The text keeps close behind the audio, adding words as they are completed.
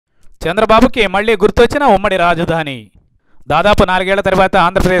చంద్రబాబుకి మళ్లీ గుర్తొచ్చిన ఉమ్మడి రాజధాని. దాదాపు 4 ఏళ్ల తర్వాత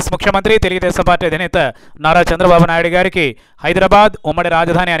ఆంధ్రప్రదేశ్ ముఖ్యమంత్రి తెలుగుదేశం పార్టీ అధినేత నారా చంద్రబాబు నాయుడు గారికి హైదరాబాద్ ఉమ్మడి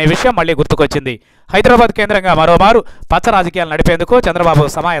రాజధాని అనే విషయం మళ్లీ గుర్తుకొచ్చింది. హైదరాబాద్ కేంద్రంగా మరోమారు పచ్చ రాజకీయాలు నడిపేందుకు చంద్రబాబు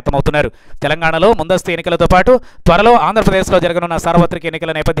సమాయత్తమవుతున్నారు. తెలంగాణలో ముందస్తు ఎన్నికలతో పాటు త్వరలో ఆంధ్రప్రదేశ్లో జరగనున్న సార్వత్రిక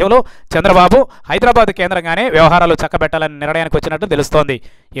ఎన్నికల నేపథ్యంలో చంద్రబాబు హైదరాబాద్ కేంద్రంగానే వ్యవహారాలు చక్కబెట్టాలని నిర్ణయానికి వచ్చినట్టు తెలుస్తోంది.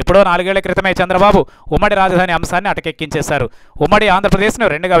 ఎప్పుడో 4 ఏళ్ల క్రితమే చంద్రబాబు ఉమ్మడి రాజధాని అంశాన్ని అటకెక్కించేశారు. ఉమ్మడి ఆంధ్రప్రదేశ్ను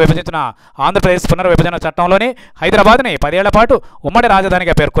 2గా విభజించిన ఆంధ్రప్రదేశ్ పునర్విభజన చట్టంలోనే హైదరాబాద్ని 10 ఏళ్ల పాటు ఉమ్మడి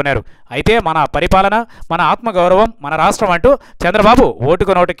రాజధానిగా పేర్కొన్నారు. అయితే మన పరిపాలన, మన ఆత్మగౌరవం, మన రాష్ట్రం అంటూ చంద్రబాబు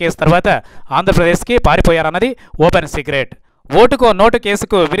ఓటుకు నోటు కేసు తర్వాత ఆంధ్రప్రదేశ్కి పారిపోయారన్నది ఓపెన్ సీక్రెట్. ఓటుకో నోటు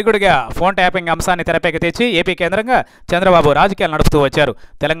కేసుకు విరుగుడిగా ఫోన్ ట్యాపింగ్ అంశాన్ని తెరపైకి తెచ్చి ఏపీ కేంద్రంగా చంద్రబాబు రాజకీయాలు నడుపుతూ వచ్చారు.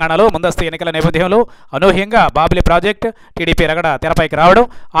 తెలంగాణలో ముందస్తు ఎన్నికల నేపథ్యంలో అనూహ్యంగా బాబ్లీ ప్రాజెక్ట్, టీడీపీ రగడ తెరపైకి రావడం,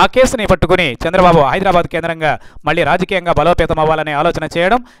 ఆ కేసుని పట్టుకుని చంద్రబాబు హైదరాబాద్ కేంద్రంగా మళ్లీ రాజకీయంగా బలోపేతం అవ్వాలనే ఆలోచన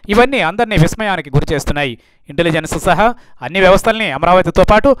చేయడం, ఇవన్నీ అందరినీ విస్మయానికి గురిచేస్తున్నాయి. ఇంటెలిజెన్స్ సహా అన్ని వ్యవస్థల్ని అమరావతితో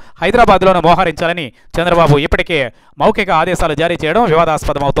పాటు హైదరాబాద్లోనూ మోహరించాలని చంద్రబాబు ఇప్పటికే మౌఖిక ఆదేశాలు జారీ చేయడం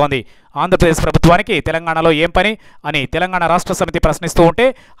వివాదాస్పదమవుతోంది. ఆంధ్రప్రదేశ్ ప్రభుత్వానికి తెలంగాణలో ఏం పని అని తెలంగాణ రాష్ట్ర సమితి ప్రశ్నిస్తూ ఉంటే,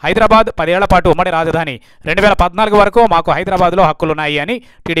 హైదరాబాద్ 10 ఏళ్ల పాటు ఉమ్మడి రాజధాని, 2014 వరకు మాకు హైదరాబాద్లో హక్కులున్నాయి అని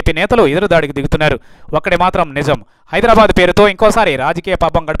టీడీపీ నేతలు ఎదురుదాడికి దిగుతున్నారు. ఒక్కటి మాత్రం నిజం, హైదరాబాద్ పేరుతో ఇంకోసారి రాజకీయ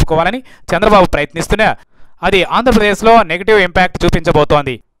పాపం గడుపుకోవాలని చంద్రబాబు ప్రయత్నిస్తున్నా అది ఆంధ్రప్రదేశ్లో నెగిటివ్ ఇంపాక్ట్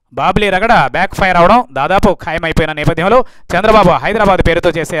చూపించబోతోంది. బాబ్లీ రగడ బ్యాక్ ఫైర్ అవడం దాదాపు ఖాయమైపోయిన నేపథ్యంలో చంద్రబాబు హైదరాబాద్ పేరుతో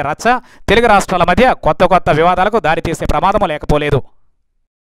చేసే రచ్చ తెలుగు రాష్ట్రాల మధ్య కొత్త వివాదాలకు దారితీసే ప్రమాదం లేకపోలేదు.